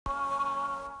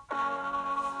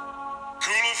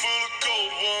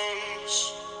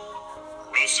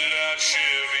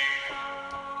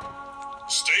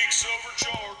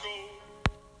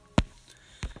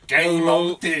Game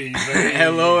Hello. of the day, baby.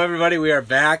 Hello, everybody. We are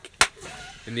back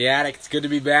in the attic. It's good to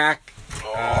be back.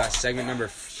 Segment number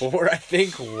 4, I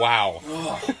think. Wow.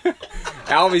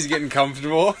 Albie's getting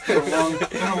comfortable. Been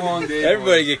a long day.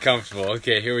 Everybody get comfortable.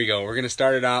 Okay, here we go. We're going to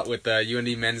start it out with the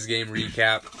UND men's game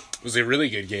recap. It was a really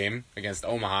good game against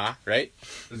Omaha, right?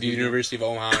 The University of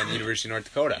Omaha and the University of North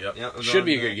Dakota. Yep, Should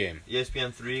be a good game.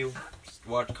 ESPN 3,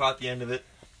 caught the end of it.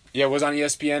 Yeah, it was on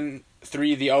ESPN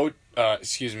 3,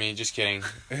 excuse me, just kidding.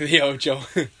 The Ocho.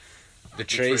 The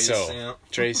Treso. Yeah.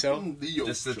 Treso?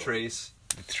 Just the trace.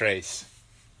 The Trace.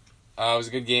 It was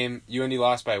a good game. UND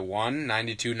lost by 1,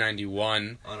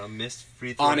 92-91. On a missed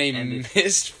free throw. On a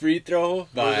missed free throw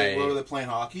by... Were they playing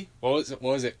hockey? What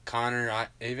was it? Connor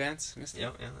Avance? Missed it? Yeah.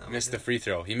 Missed the free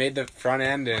throw. He made the front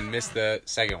end and missed the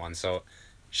second one. So,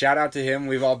 shout out to him.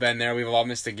 We've all been there. We've all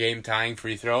missed a game-tying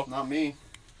free throw. Not me.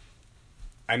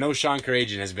 I know Sean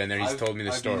Couragean has been there. He's told me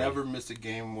the story. I've never missed a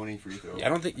game-winning free throw. I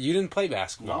don't think... You didn't play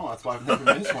basketball. No, that's why I've never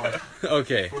missed one.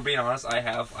 Okay. If we're being honest, I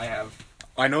have.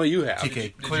 I know you have. TK, Did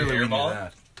you clearly we knew airball?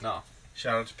 that. No.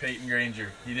 Shout out to Peyton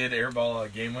Granger. He did airball a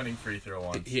game-winning free throw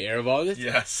once. He airballed it?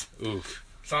 Yes. Oof.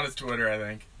 It's on his Twitter, I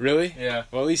think. Really? Yeah.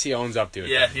 Well, at least he owns up to it.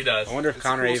 Yeah, then. he does. I wonder if It's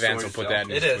Connor a cool Avance will story, put that in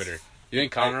Phil. his It is. Twitter. You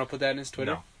think Connor will put that in his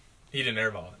Twitter? No. He didn't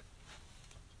airball it.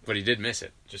 But he did miss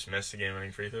it. Just missed the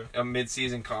game-winning free throw. A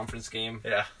mid-season conference game.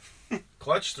 Yeah.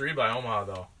 Clutch 3 by Omaha,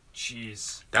 though.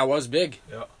 Jeez. That was big.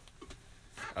 Yep.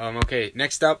 Okay,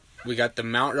 next up, we got the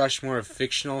Mount Rushmore of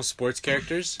fictional sports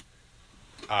characters.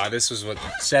 This was what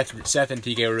Seth and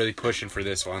TK were really pushing for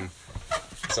this one.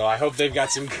 So I hope they've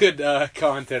got some good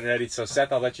content ready. So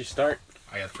Seth, I'll let you start.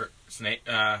 I got Snake.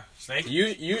 Snake.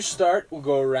 You start. We'll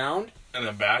go around And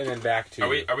then back. and then back to.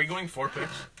 Are we going 4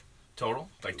 picks total?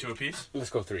 Like 2 apiece? Let's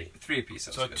go 3. 3 apiece.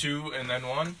 So 2 and then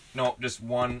 1? No, just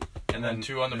 1 And then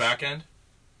 2 on the back end?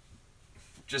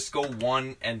 Just go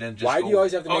 1 and then just Why go, do you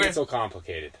always have to make Okay. it so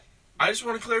complicated? I just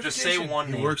want a Just clarification. say 1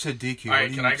 He name. works at DQ. All What right,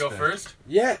 do can you I go expect? first?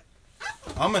 Yeah.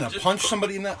 I'm gonna Just- punch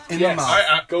somebody in the Yes. mouth. All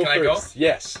right, Go can first. I go?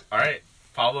 Yes. All right.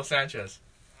 Pablo Sanchez.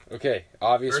 Okay.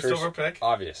 Obvious First first. over pick.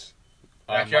 Obvious.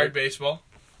 Backyard baseball.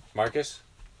 Marcus.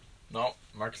 No,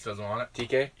 Marcus doesn't want it.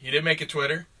 TK. He did make a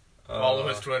Twitter. Follow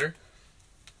his Twitter.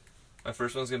 My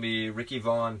first one's going to be Ricky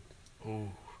Vaughn.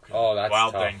 Ooh. Oh, that's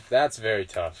Wild tough. thing. That's very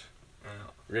tough. Yeah.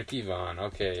 Ricky Vaughn.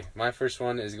 Okay. My first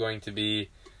one is going to be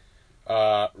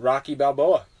Rocky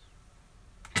Balboa.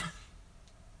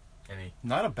 Any?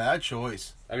 Not a bad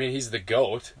choice. I mean, he's the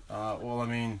GOAT. Well, I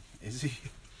mean, is he?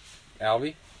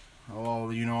 Albie?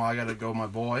 Well, you know, I gotta go my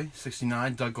boy,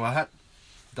 69, Doug Glatt.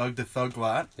 Doug the Thug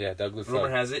Glatt. Yeah, Douglas Rumor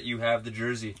Love. has it you have the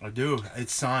jersey. I do.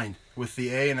 It's signed with the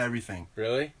A and everything.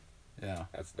 Really? Yeah.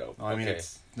 That's dope. I mean, okay.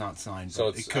 it's not signed, So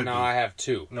but it's, it could now be. I have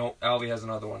 2. No, Albie has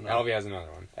another one now. Albie has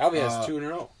another one. Albie has 2 in a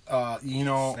row. You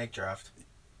know, Snake draft.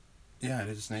 yeah, it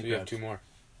is a snake So you have draft. 2 more.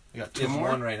 You got He 2 has more?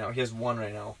 1 right now. He has 1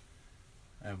 right now.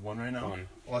 I have 1 right now. 1.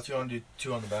 Unless you want to do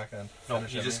 2 on the back end. No,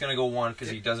 he's just going to go 1 because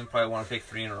he doesn't probably want to pick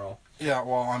 3 in a row. Yeah,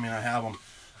 well, I mean, I have them.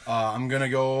 I'm gonna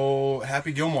go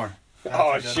Happy Gilmore.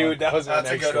 Oh, shoot. That was my That's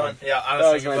a next good one. Yeah, I That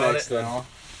was was thinking my about next it. You one. know,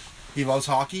 he loves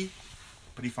hockey,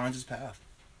 but he finds his path.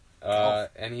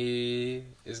 And he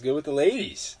is good with the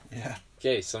ladies. Yeah.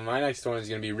 Okay, so my next one is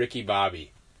going to be Ricky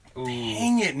Bobby. Ooh.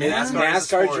 Dang it, man. NASCAR is a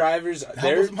NASCAR sport. drivers, That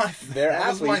they're was my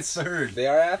athletes. third. They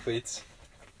are athletes.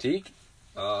 Teak?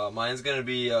 Mine's going to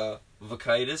be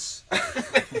Vakitis.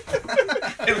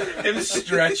 Him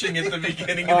stretching at the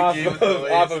beginning of the game. with the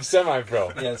legs. Off of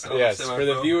semi-pro. Yes, off of Yes, for the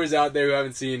semi-pro. viewers out there who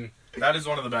haven't seen That is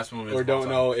one of the best movies. or of all don't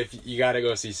time. know, if you got to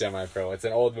go see semi-pro. It's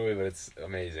an old movie, but it's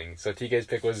amazing. So TK's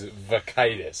pick was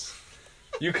Vakitis.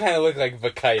 You kind of look like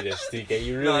Vakitis, TK.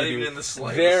 You really Not do. even in the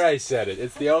slightest. There, I said it.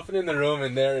 It's the elephant in the room,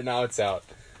 and there, and now it's out.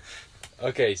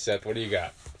 Okay, Seth, what do you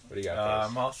got? What do you got for us?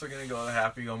 I'm also going to go the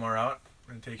Happy Gilmore route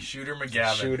and take Shooter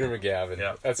McGavin. Shooter McGavin.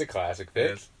 Yeah. That's a classic It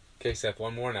pick. is. Okay, Seth,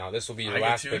 one more now. This will be your I get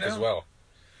last 2 pick now? as well.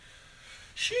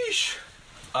 Sheesh.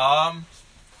 I'm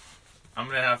going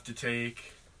to have to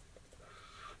take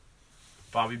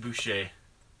Bobby Boucher.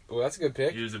 Well, that's a good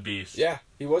pick. He was a beast. Yeah,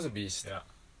 he was a beast. Yeah.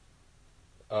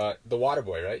 The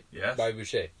Waterboy, right? Yes. By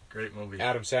Boucher. Great movie.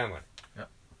 Adam Sandler.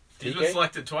 He's TK? been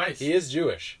selected twice. He is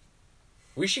Jewish.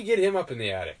 We should get him up in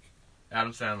the attic.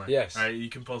 Adam Sandler. Yes. All right, you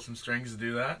can pull some strings to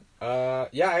do that.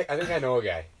 Yeah, I think I know a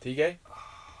guy. TK?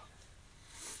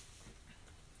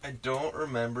 I don't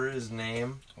remember his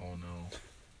name, Oh, no.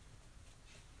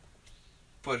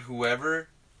 but whoever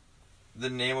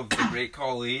the name of the Great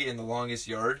Khali in The Longest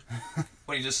Yard,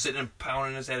 when he's just sitting and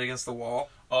pounding his head against the wall.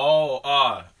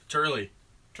 Oh, Turley.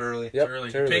 Turley. Yep,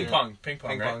 Turley. Turley. Ping pong, Ping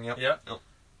right? pong, yep. Yep.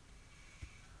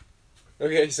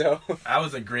 Okay, so That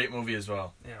was a great movie as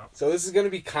well. Yeah. this is going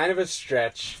to be kind of a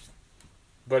stretch.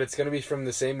 but it's gonna be from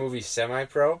the same movie, Semi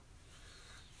Pro.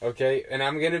 Okay, and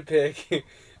I'm gonna pick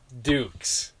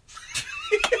Dukes.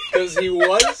 Because he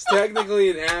was technically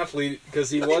an athlete, because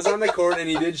he was on the court and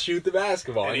he did shoot the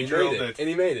basketball. And he made drilled it. it. And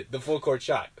he made it. The full court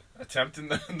shot. Attempting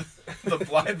the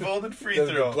blindfolded free The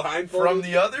throw blindfolded- from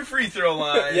the other free throw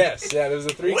line. Yes, yeah, there was a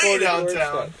Way three-quarter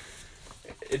downtown.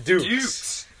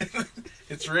 Dukes.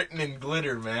 It's written in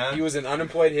glitter, man. He was an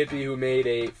unemployed hippie who made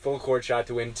a full court shot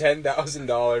to win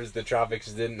 $10,000 the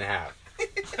Tropics didn't have.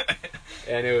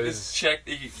 And it This was check.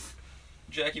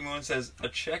 Jackie Moon says a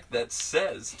check that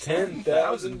says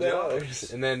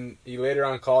 $10,000. And then he later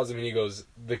on calls him and he goes,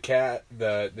 the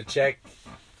check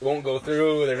won't go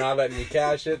through, they're not letting me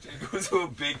cash it. Goes to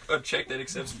a check that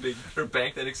accepts big, or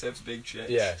bank that accepts big checks.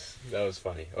 Yes, that was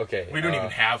funny. Okay. We don't even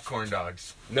have corn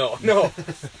dogs. No.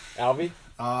 Albie?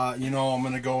 I'm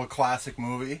gonna go with classic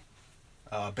movie,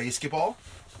 basketball.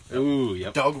 Ooh,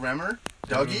 yep. Doug Remmer,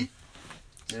 Dougie.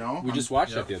 We just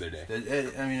watched that the other day.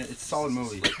 It's a solid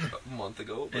movie. Like a month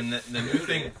ago. but- And the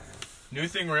new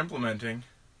thing we're implementing,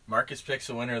 Marcus picks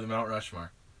the winner of the Mount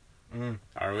Rushmore.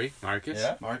 Are we, Marcus?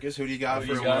 Yeah. Marcus, who do you got Who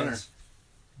for you a got? winner?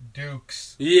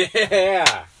 Dukes.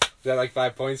 Yeah! Is that like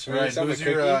 5 points for me? Right, Something who's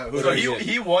your, cookie? who's So your-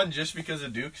 he won just because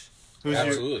of Dukes? Who's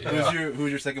Absolutely. who's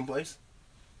your second place?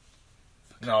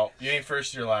 No, you ain't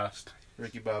first, you're last.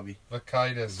 Ricky Bobby.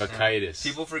 Vakitis.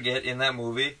 People forget in that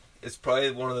movie, it's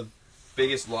probably one of the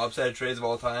biggest lopsided trades of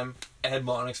all time. Ed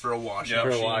Monix for a washing Yeah. for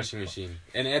a machine. washing machine.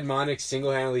 And Ed Monix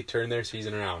single-handedly turned their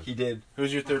season around. He did.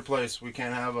 Who's your third place? We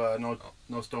can't have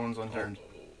no stones unturned.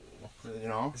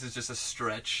 This is just a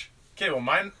stretch. Okay, well,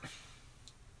 mine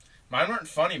weren't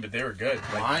funny, but they were good.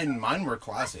 Like, Mine were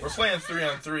classic. we're playing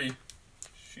 3-on-3.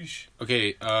 Sheesh.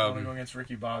 Okay, I want to go against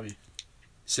Ricky Bobby.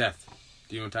 Seth,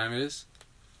 do you know what time it is?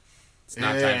 It's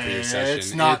not time for your session.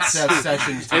 It's not Seth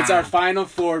Sessions time. It's our final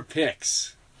 4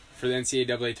 picks for the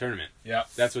NCAA tournament. Yeah.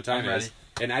 That's what time I'm it is.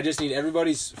 And I just need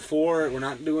everybody's 4. We're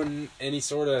not doing any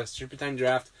sort of super time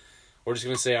draft. We're just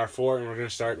going to say our 4, and we're going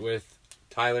to start with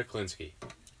Tyler Klinsky.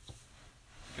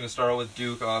 Gonna start with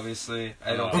Duke, obviously.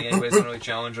 I don't think anybody's gonna really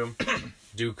challenge him.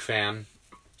 Duke fan.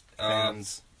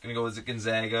 Fans. Gonna go with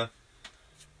Gonzaga.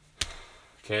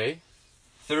 Okay.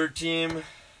 Third team,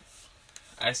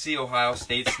 I see Ohio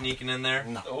State sneaking in there.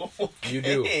 No. You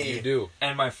do. You do.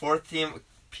 And my fourth team,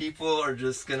 people are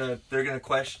just they're gonna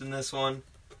question this one,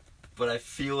 but I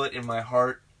feel it in my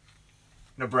heart.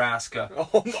 Nebraska.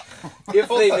 Oh my. If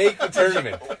they make the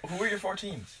tournament. Who were your 4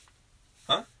 teams?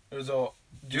 Huh? It was all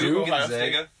Duke, Ohio State?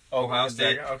 Gonzaga, Oh, Ohio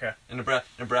State. Gonzaga? Okay. And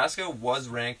Nebraska was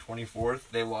ranked 24th.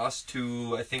 They lost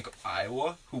to, I think,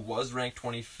 Iowa, who was ranked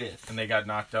 25th. And they got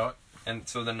knocked out. And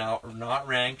so they're now not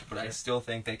ranked, but I still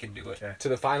think they can do it. Okay. To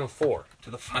the final 4.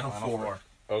 To the final four.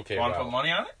 Okay, Want to wow. put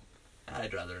money on it?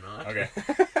 I'd rather not. Okay.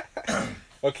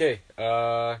 Okay.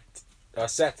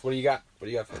 Seth, what do you got? What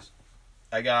do you got for us?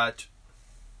 I got,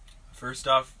 first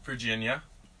off, Virginia.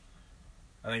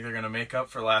 I think they're going to make up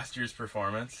for last year's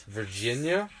performance.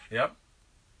 Virginia? Yep.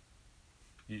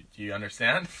 Do you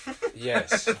understand?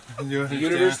 Yes. You The understand?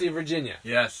 University of Virginia,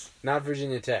 Yes. not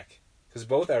Virginia Tech. Because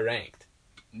both are ranked.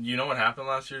 You know what happened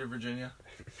last year to Virginia?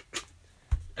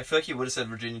 I feel like he would have said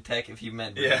Virginia Tech if he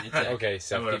meant Yeah. Virginia Tech. Okay,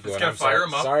 Seth, I would've. keep going. It's gonna I'm sorry. fire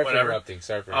 'em up, Sorry for whatever. interrupting.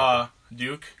 Sorry for interrupting.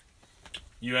 Duke.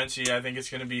 UNC, I think it's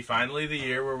going to be finally the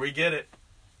year where we get it.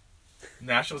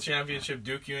 National championship,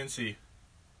 Duke UNC.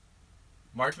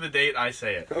 Mark the date, I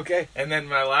say it. Okay. And then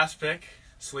my last pick,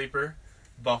 sleeper,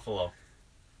 Buffalo.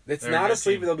 It's They're not a a good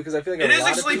sleeper, team. though, because I feel like It a is lot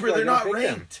a of sleeper, people are they're gonna not pick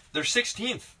them. ranked. They're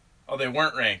 16th. Oh, they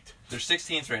weren't ranked. They're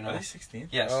 16th right Are now. they 16th?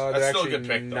 Yes. They're That's still a actually good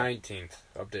pick, though. 19th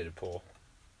updated poll.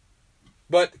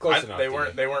 But close enough. They to weren't.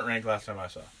 me. They weren't ranked last time I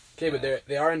saw. Okay, but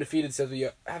they are undefeated. So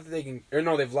after they can, or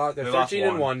no, they've lost. They're They lost 13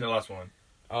 and one. They 1. lost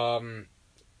one.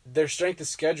 Their strength of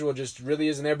schedule just really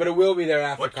isn't there, but it will be there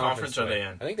after What conference are play. they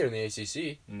in? I think they're in the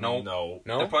ACC. No. No.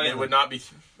 No, They're probably They in would not be.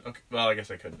 Okay, well, I guess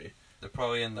they could be. They're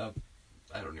probably in the.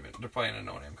 I don't even. They're probably in a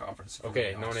no-name conference. if okay, I'm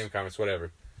being no honest. name comments,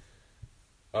 whatever.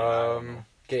 don't know.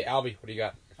 Okay, Albie, what do you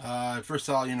got? First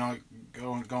of all,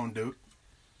 going Duke,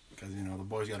 because the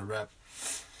boys got a rep.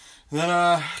 And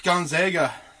then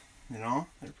Gonzaga, they're a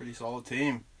pretty solid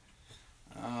team.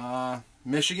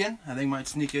 Michigan, I think might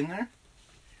sneak in there.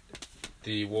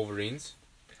 The Wolverines,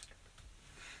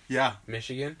 Yeah,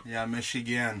 Michigan.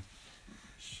 Michigan.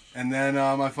 And then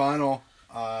my final,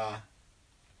 I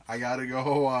gotta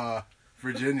go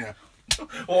Virginia.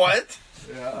 What?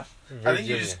 Yeah. I think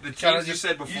you Virginia. just The kinda teams you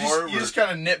said You before just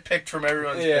kind of nitpicked from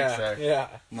everyone's picks yeah, there. yeah.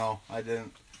 No, I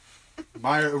didn't.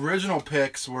 My original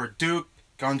picks were Duke,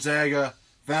 Gonzaga,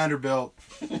 Vanderbilt,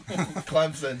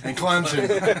 Clemson. and Clemson.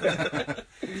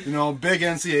 Big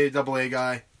NCAA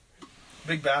guy.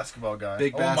 Big basketball guy.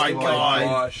 Big Oh basketball my god. guy.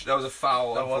 Gosh, that was a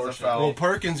foul. That was a unfortunately. foul. Well,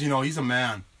 Perkins, you know, he's a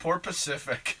man. Poor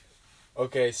Pacific.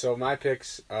 Okay, so my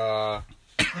picks. I'm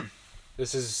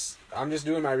just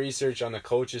doing my research on the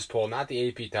coaches poll, not the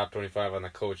AP top 25 on the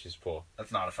coaches poll.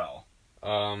 That's not a foul.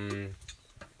 I'm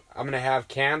gonna have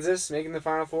Kansas making the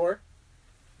Final Four,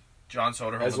 John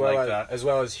Soderholm as would well like as that. as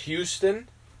well as Houston.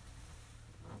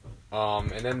 And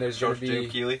then there's gonna Coach be Jim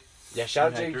Keeley. yeah, shout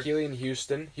out to Hector. Jake Keeley in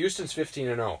Houston. Houston's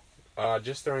 15-0.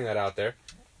 Just throwing that out there.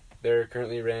 They're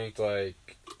currently ranked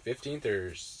like 15th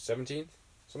or 17th,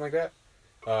 something like that.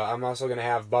 I'm also gonna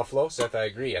have Buffalo. Seth, I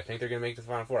agree. I think they're gonna make the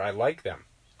Final Four. I like them.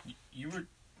 You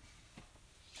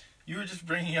were just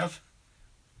bringing up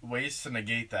ways to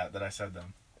negate that I said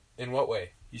them. In what way?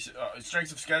 You said,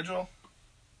 strengths of schedule?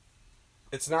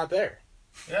 It's not there.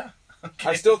 Yeah. Okay.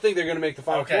 I still think they're gonna make the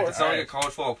Final Okay, Four. It's not Alright. like a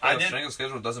college football I playoff. did- Strength of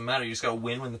schedule doesn't matter. You just gotta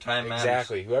win when the time matters.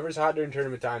 Exactly. Whoever's hot during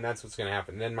tournament time, that's what's going to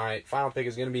happen. Then my final pick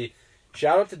is going to be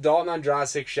shout out to Dalton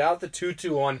Andrasik, shout out to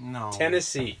 2-2-1 No.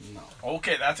 Tennessee. No.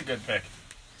 Okay, that's a good pick.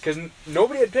 Because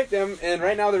nobody had picked them, and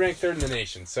right now they're ranked third in the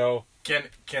nation. So Can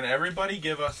everybody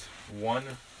give us one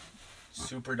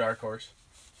super dark horse?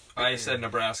 I said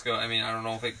Nebraska. I mean, I don't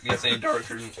know if it gets any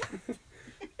darker.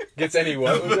 gets any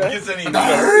what was that? Gets any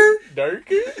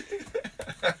Darker?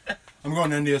 I'm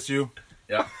going to NDSU.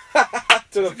 Yeah,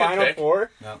 To the good Final pick.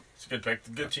 Four? it's a good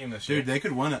pick. Good team this Dude, year. they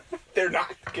could win it. They're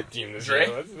not a good team this Dre?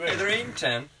 year. That's the Hey, thing.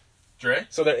 they're 8-10. Dre?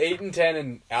 So they're 8-10,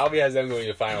 and Albie has them going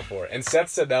to the Final Four. And Seth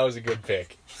said that was a good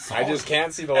pick. I just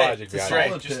can't see the logic it's a behind it. Dre,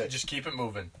 solid just, pick. just keep it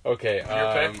moving. Okay,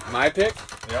 Your pick? my pick?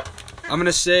 Yep. I'm going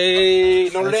to say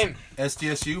Notre Dame.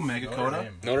 SDSU, Mega Coda.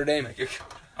 Notre Dame.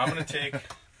 I'm gonna take You could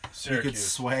Syracuse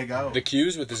swag out. The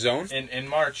Qs with the zone? in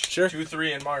March. Sure.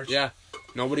 2-3 in March. Yeah.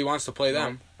 Nobody wants to play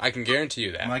them. I can guarantee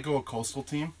you that. Might go a coastal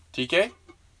team. TK?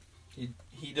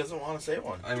 He doesn't want to say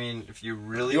one. I mean, if you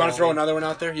really You want to throw me- another one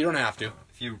out there? You don't have to.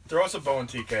 If you Throw us a bone,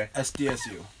 TK.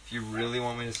 SDSU. if you really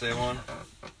want me to say one,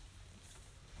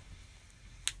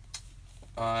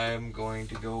 I'm going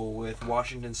to go with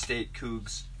Washington State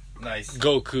Cougs. Nice.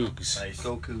 Go Cougs. Nice.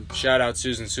 Go Cougs. Shout out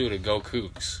Susan Suda. Go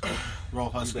Cougs. Roll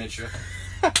You Huskies.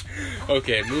 betcha.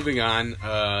 Okay, moving on.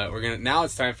 Now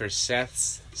it's time for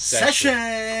Seth's session.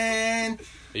 Session!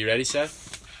 Are you ready, Seth?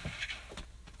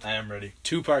 I am ready.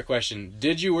 2-part question.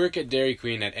 Did you work at Dairy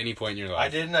Queen at any point in your I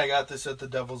life? didn't. I got this at the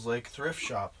Devil's Lake thrift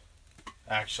shop.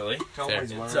 Actually, Fair.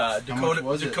 it's much Dakota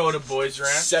was it? Dakota Boys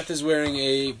Ranch. Seth is wearing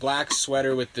a black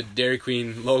sweater with the Dairy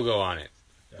Queen logo on it,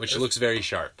 which looks very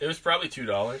sharp. It was probably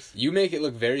 $2. You make it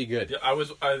look very good. I was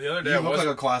the other day. You I look was like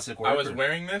a classic worker. I was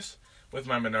wearing this with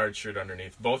my Menard shirt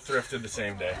underneath. Both thrifted the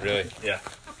same day. Really? Yeah.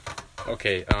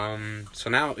 Okay, so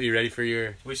now are you ready for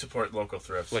your We support local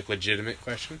thrifts. legitimate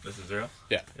question? This is real.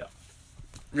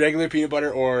 Regular peanut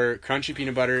butter or crunchy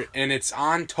peanut butter, and it's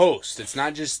on toast. It's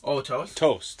not just Oh, toast.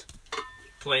 toast.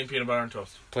 Plain peanut butter and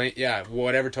toast. Plain, yeah,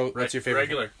 whatever toast. What's your favorite?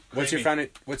 Regular. What's your creamy.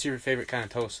 What's your favorite kind of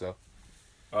toast though?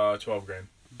 12 grain.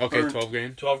 Okay, Burnt. 12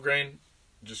 grain. 12 grain,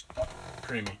 just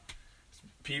creamy.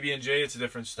 PB&J, it's a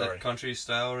different story. That country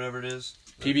style, whatever it is.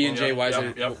 PB&J. Yep, Why is yep,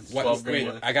 it? yep. What, 12 wait,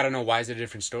 grain. I gotta know why is it a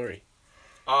different story?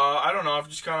 I don't know. I've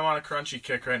just kind of on a crunchy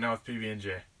kick right now with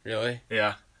PB&J. Really?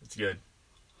 Yeah, it's good.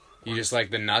 You just like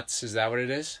the nuts? Is that what it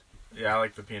is? Yeah, I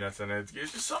like the peanuts in it.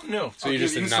 It's just something new. So you're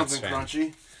just a you nuts something fan.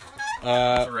 crunchy.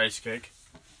 It's a rice cake.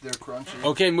 They're crunchy.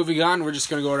 Okay, moving on. We're just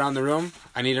gonna go around the room.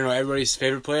 I need to know everybody's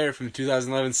favorite player from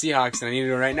 2011 Seahawks, and I need to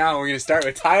know right now. We're gonna start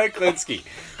with Tyler Klinsky.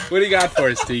 What do you got for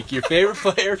us, Teak? Your favorite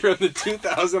player from the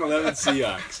 2011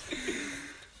 Seahawks?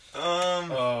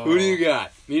 Who do you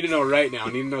got? Need to know right now.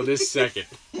 Need to know this second.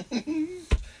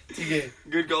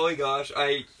 Good golly gosh,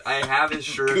 I have his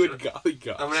shirt. Good golly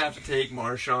gosh. I'm gonna have to take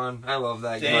Marshawn. I love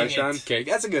that Dang guy. it. Marshawn? Okay,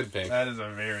 that's a good pick. That is a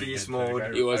very Beast good mode.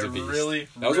 pick. He was I a beast. Really,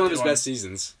 That was one of his really best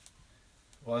seasons.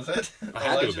 Was it? I had to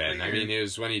have Allegedly. been. I mean, it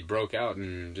was when he broke out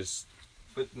and just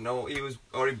But no, he was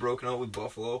already broken out with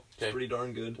Buffalo. It's Okay. pretty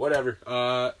darn good. whatever.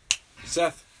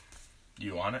 Seth,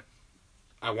 You want it?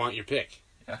 I want your pick.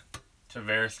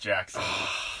 Tavares Jackson.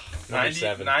 Number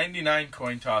 7. 99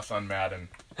 coin toss on Madden.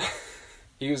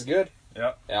 He was good.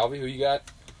 Yep. Albie, who you got?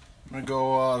 I'm going to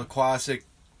go the classic,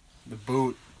 the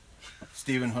boot,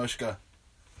 Steven Hushka.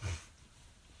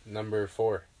 Number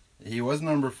 4. He was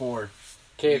number 4.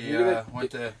 Okay, if He you're gonna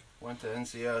went to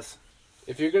NCS,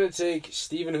 if you're gonna take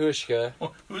Steven Hushka,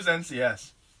 Who's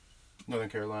NCS? Northern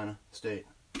Carolina State.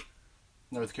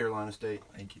 North Carolina State.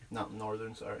 Thank you. Not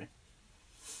Northern, sorry.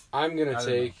 I'm gonna I don't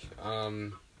take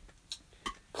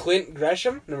Clint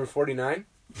Gresham, number 49,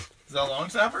 Is that a long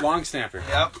snapper? long snapper.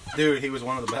 Yep. Dude, he was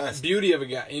one of the best. Beauty of a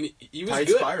guy. And he was Tight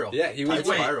good. spiral. Yeah, he was. Tight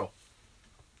Wait. spiral.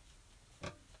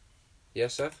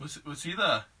 Yes, Seth. Was he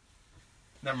the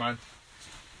Never mind.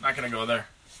 Not gonna go there.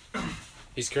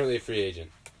 He's currently a free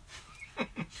agent.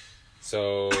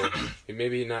 So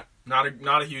maybe not.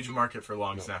 Not a huge market for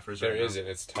long snappers. There right now. isn't.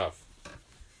 It's tough.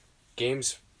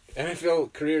 Games,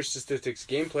 NFL career statistics.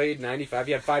 Game played 95.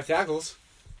 He had 5 tackles.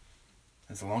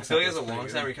 It's a long I feel like as a snapper, long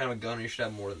pretty snapper, you're kind of a gunner. You should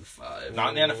have more than 5.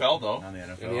 Not in the NFL good. though. Not in the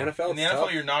NFL. In the NFL, In the it's NFL,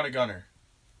 tough. you're not a gunner.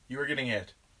 You were getting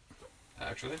hit.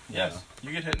 Actually, Yes,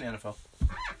 you get hit in the NFL.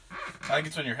 I think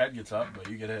it's when your head gets up, but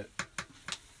you get hit.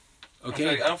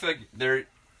 Okay. I don't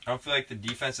feel like the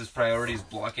defense's priority is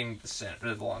blocking the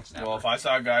center, the long snapper. Well, if I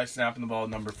saw a guy snapping the ball at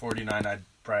number 49, I'd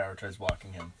prioritize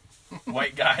blocking him.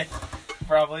 White guy,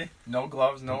 probably. No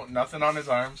gloves, nothing on his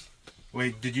arms.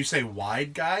 Wait, did you say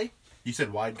wide guy? You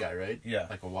said wide guy, right? Yeah.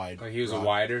 Like a wide. Oh, he was a rod.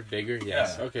 wider, bigger.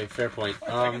 Yes. Yeah. Okay, fair point.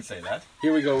 I can say that.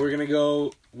 Here we go. We're gonna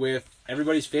go with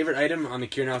everybody's favorite item on the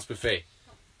Kieran House buffet.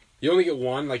 You only get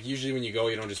one. Like usually when you go,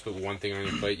 you don't just put one thing on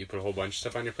your plate. You put a whole bunch of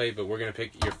stuff on your plate. But we're gonna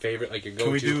pick your favorite, like your go-to.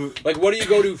 Can we do? Like, what do you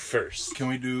go to first? Can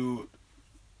we do,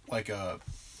 like a?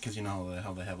 Because you know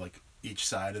how they have like each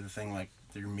side of the thing, like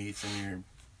your meats and your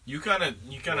You kind of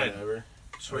whatever.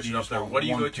 switch You it up just there. want What do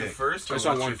you one go to pick. first, or Just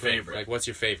what's on one your thing. favorite? Like, what's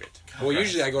your favorite? Well,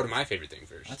 usually I go to my favorite thing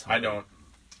first. That's I hard. don't,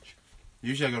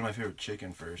 Usually I go to my favorite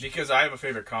chicken first. because I have a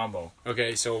favorite combo.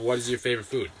 Okay, so what is your favorite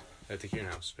food at the Kieran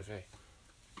House buffet?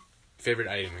 Favorite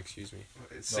item, excuse me.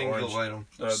 Single orange.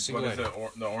 item. Single What is item.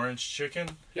 it? The orange chicken?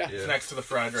 Yeah. It's next to the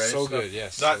fried rice. So That- good,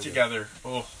 yes. That so good. together.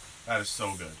 Oh, that is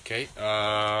so good. Okay.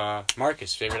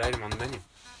 Marcus, favorite item on the menu.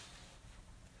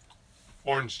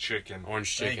 Orange chicken.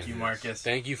 Orange chicken. Thank you, Marcus.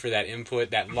 Thank you for that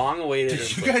input, that long-awaited Did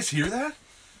input. you guys hear that?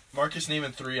 Marcus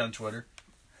naming 3 on Twitter.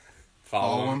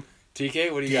 Follow Follow him. him.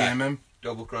 TK, what do you got? DM him.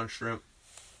 Double crunch shrimp.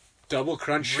 Double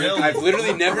crunch shrimp. Really? I've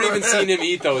literally never even seen him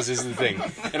eat those. Is the thing,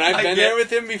 and I've I been get- there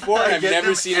with him before, and I I've get never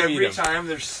them seen him eat every them. time.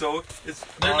 They're so. They're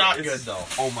not it's- good, though.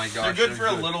 Oh my gosh. They're good for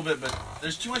a good. little bit, but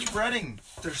there's too much breading.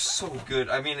 They're so good.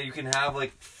 I mean, you can have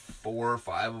like 4 or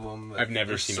 5 of them. I've never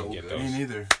They're seen so them get good. those. Me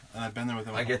neither. And I've been there with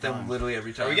him. I get them literally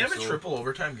every time. Are we gonna have a so- triple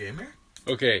overtime game here?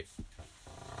 Okay.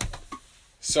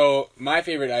 So my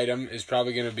favorite item is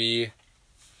probably gonna be.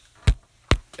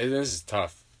 And this is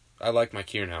tough. I like my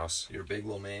Kieran House. You're a big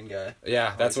lo mein guy.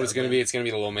 Yeah, that's what it's that, gonna man. be. It's gonna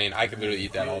be the lo mein. I could literally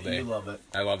eat that all You day. love it.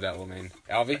 I love that lo mein.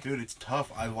 Alvy, Dude, it's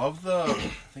tough. I love the. I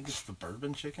think it's the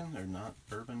bourbon chicken or not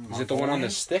bourbon. is it the one on the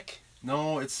Mongolian? stick?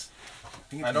 No, it's.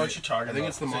 think I it's know right- what you're talking about. I think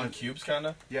it's the Is it in mon- cubes, kind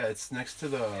of. Yeah, it's next to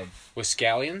the. With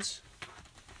scallions?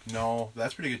 No,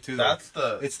 that's pretty good too. Though. That's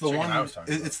the. It's the chicken one. I was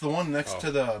talking about. It's the one next Oh.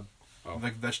 to the, Oh.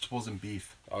 like vegetables and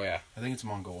beef. Oh yeah, I think it's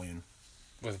Mongolian.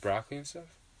 with broccoli and stuff.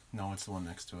 No, it's the one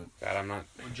next to it. God, I'm not.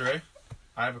 Dre,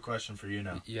 I have a question for you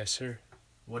now. Yes, sir.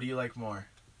 What do you like more?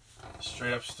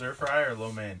 Straight up stir fry or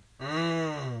lo mein?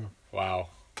 Mmm. Wow.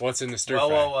 What's in the stir Well,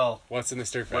 fry? well. What's in the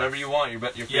stir fry? Whatever you want. Your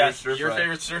favorite Yes, stir your fry.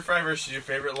 favorite stir fry versus your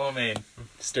favorite lo mein.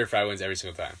 Stir fry wins every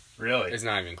single time. Really? It's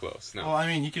not even close. No. Well, I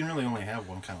mean, you can really only have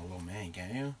one kind of lo mein,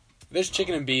 can't you? There's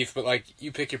chicken and beef, but like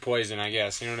you pick your poison, I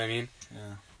guess. You know what I mean? Yeah.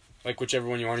 Like whichever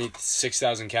one you want to eat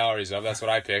 6,000 calories of. That's what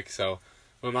I pick. So,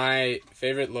 but my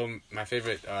favorite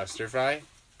stir fry.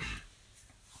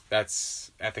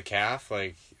 That's at the calf.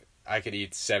 Like I could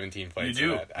eat 17 plates. You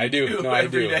do. Of that. I You do. do No, I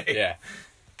every do. day. Yeah.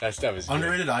 That stuff is good.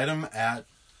 Underrated item at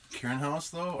Kieran House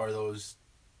though are those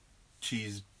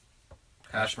cheese.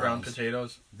 Hash brown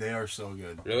potatoes. They are so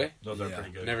good. Really? Those are Yeah.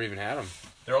 pretty good. Never even had them.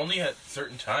 They're only at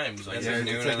certain times. Like Yes, Yeah, it's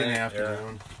it's noon, like in the I think.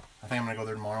 afternoon. I think I'm gonna go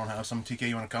there tomorrow and have some. TK,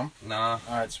 you wanna come? Nah.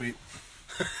 All right, sweet.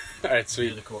 All right, near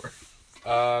sweet. the core.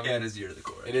 Yeah, it is year to the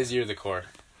core. It is year of the core.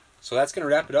 So that's gonna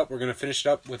wrap it up. We're gonna finish it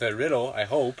up with a riddle. I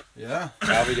hope. Yeah,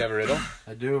 Alvy, do you have a riddle?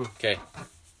 I do. Okay.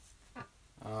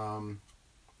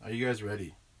 Are you guys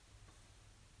ready?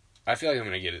 I feel like I'm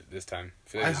gonna get it this time.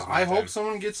 feel like this is my I hope time.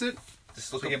 someone gets it,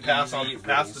 Just look So you up can pass easy the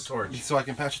riddles. torch. so I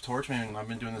can pass a torch. Man, I've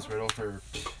been doing this riddle for.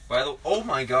 By the oh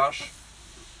my gosh.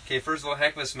 Okay, first of all,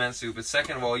 heck of a cement soup, but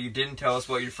second of all, you didn't tell us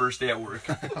about your first day at work.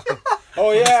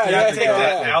 Oh yeah, Yeah, yeah, take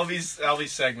that. yeah.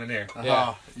 Alvy's segment here.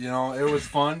 Yeah. You know, it was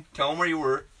fun. Tell them where you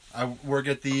were. I work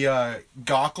at the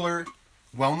Gawkler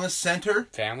Wellness Center.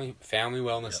 Family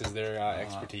wellness is their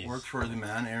expertise. Worked for the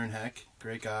man, Aaron Heck,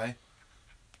 great guy.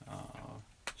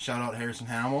 Shout out Harrison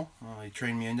Hamill. He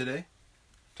trained me in today.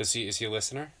 Is he a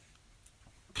listener?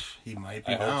 He might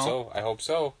be I now. hope so. I hope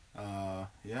so.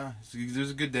 Yeah, it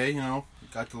was a good day. You know,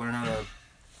 got to learn how to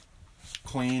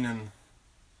clean and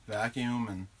vacuum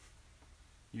and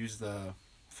use the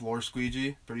Floor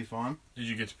squeegee, pretty fun. Did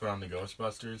you get to put on the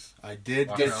Ghostbusters? I did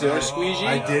Wow. get The floor to, squeegee?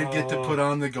 I did get to put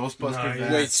on the Ghostbuster Nice.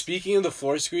 vest. Wait, speaking of the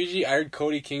floor squeegee, I heard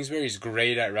Cody Kingsbury is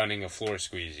great at running a floor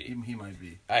squeegee. He might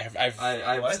be.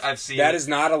 I've seen That it. is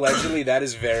not allegedly, that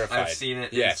is verified. I've seen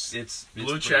it. Yes. It's Blue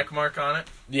pretty- check mark on it.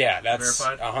 Yeah, that's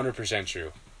Verified? 100%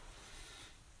 true.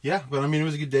 Yeah, but I mean, it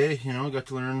was a good day. You know, got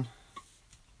to learn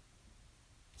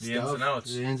The ins and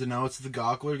outs. The ins and outs of the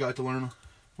Goggler. Got to learn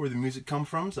where the music come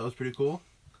from, so that was pretty cool.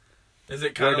 Is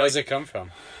it Where kind of does like it come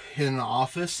from? In the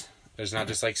office, There's not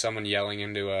just like someone yelling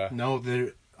into a... no,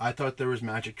 I thought there was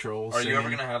magic trolls. Are you ever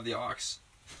singing. gonna have the aux?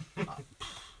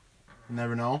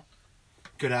 Never know.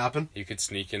 Could happen. You could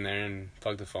sneak in there and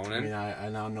plug the phone I in. mean, I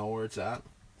now know where it's at,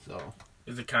 so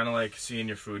is it kind of like seeing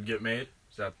your food get made?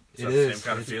 Is that it the is. same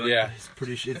kind of It's- feeling? Yeah. It's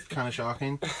pretty. It's kind of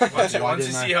shocking. Once you Why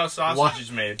didn't see I- how sausage why-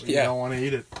 is made. You Yeah. don't want to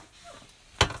eat it.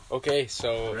 Okay,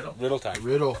 so Riddle. riddle time.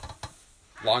 Riddle.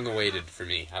 Long awaited for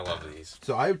me. I love these.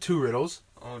 So I have 2 riddles.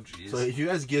 Oh jeez. So if you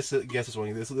guys guess this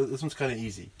one, this one's kind of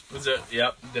easy. Was it?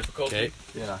 Yep. Difficulty. Okay.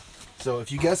 Yeah. So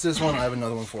if you guess this one, I have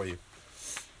another one for you.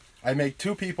 I make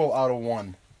 2 people out of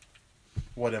 1.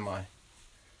 What am I?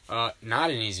 Not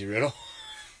an easy riddle.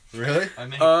 Really? I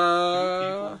mean, Uh,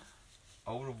 out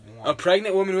of one. a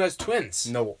pregnant woman who has twins.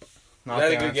 No. Not That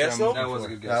the a good answer guess, I'm though? looking That was for. a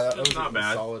good guess. That That's was not a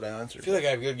bad. solid answer. I feel like I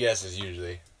have good guesses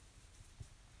usually.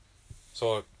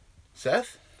 So,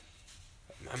 Seth?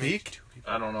 I mean, Teak?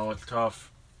 I don't know. It's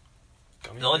tough.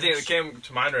 Gummy The only thing bears? that came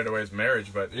to mind right away is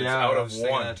marriage, but it's Yeah, out I of was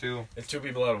thinking one. that too. It's 2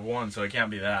 people out of 1, so it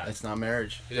can't be that. It's not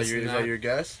marriage. It's Is not. that your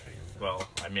guess? Well,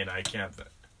 I mean, I can't.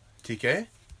 TK?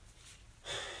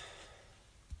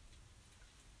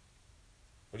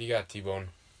 What do you got, T-Bone?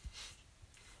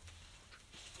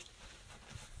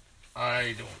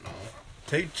 I don't know.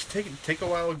 Take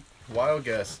a wild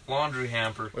guess. Laundry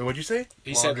hamper. Wait, what'd you say?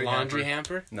 He Laundry said laundry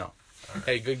hamper? No.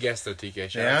 Hey, good guess though, TK.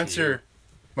 Shout The out to answer.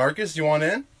 Marcus, you want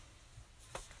in? you.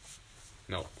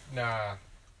 No. Nah.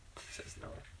 He says no.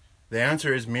 The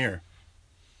answer is mirror.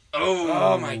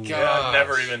 Oh my god. Yeah, I've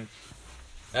never even.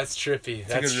 That's trippy. a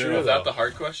That's good true. riddle. Was though. that the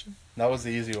hard question? That was the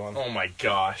easy one. Oh my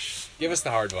gosh. Give us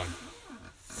the hard one.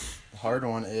 The hard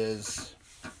one is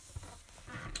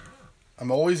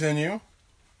I'm always in you,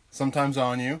 sometimes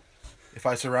on you. If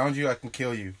I surround you, I can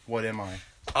kill you. What am I?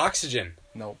 Oxygen.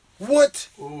 Nope. What?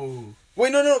 Ooh.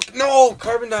 Wait, no!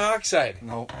 Carbon dioxide.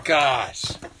 Nope. Gosh.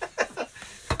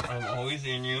 I'm always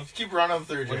in you. Keep running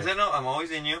through, What is Jay. it now? I'm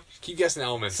always in you. Keep guessing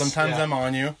elements. Sometimes Yeah. I'm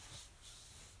on you.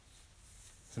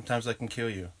 Sometimes I can kill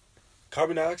you.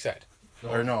 Carbon dioxide.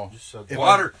 Or no. Just said If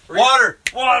Water.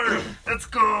 Water. Let's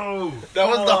go. That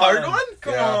was the hard one?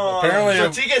 Come Yeah, on. apparently- So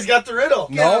TK's got the riddle.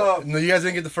 No, you guys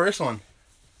didn't get the first one.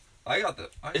 I got the.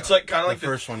 It's like kind of The like the.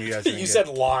 first one you guys didn't You get. said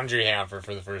laundry hamper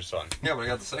for the first one. Yeah, but I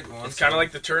got the second one. It's kind of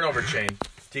like the turnover chain.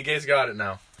 TK's got it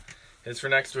now. It's for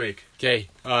next week. Okay,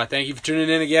 thank you for tuning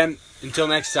in again. Until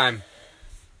next time.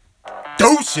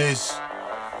 Doses!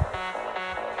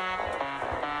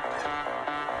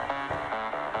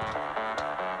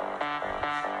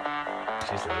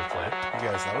 She's ready to play. You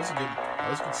guys, that was a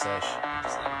good sesh.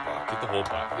 Get the whole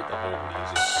pot. Get the whole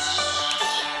music.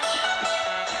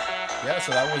 Yeah,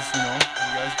 so that was, you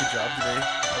guys, good job today.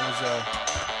 That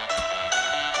was,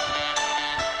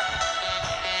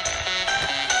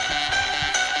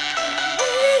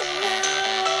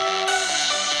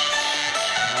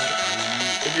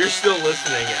 If you're still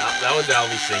listening, that was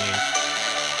Albie singing.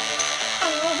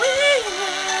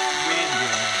 We need to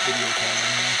get a video camera.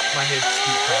 My head's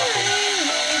too tough.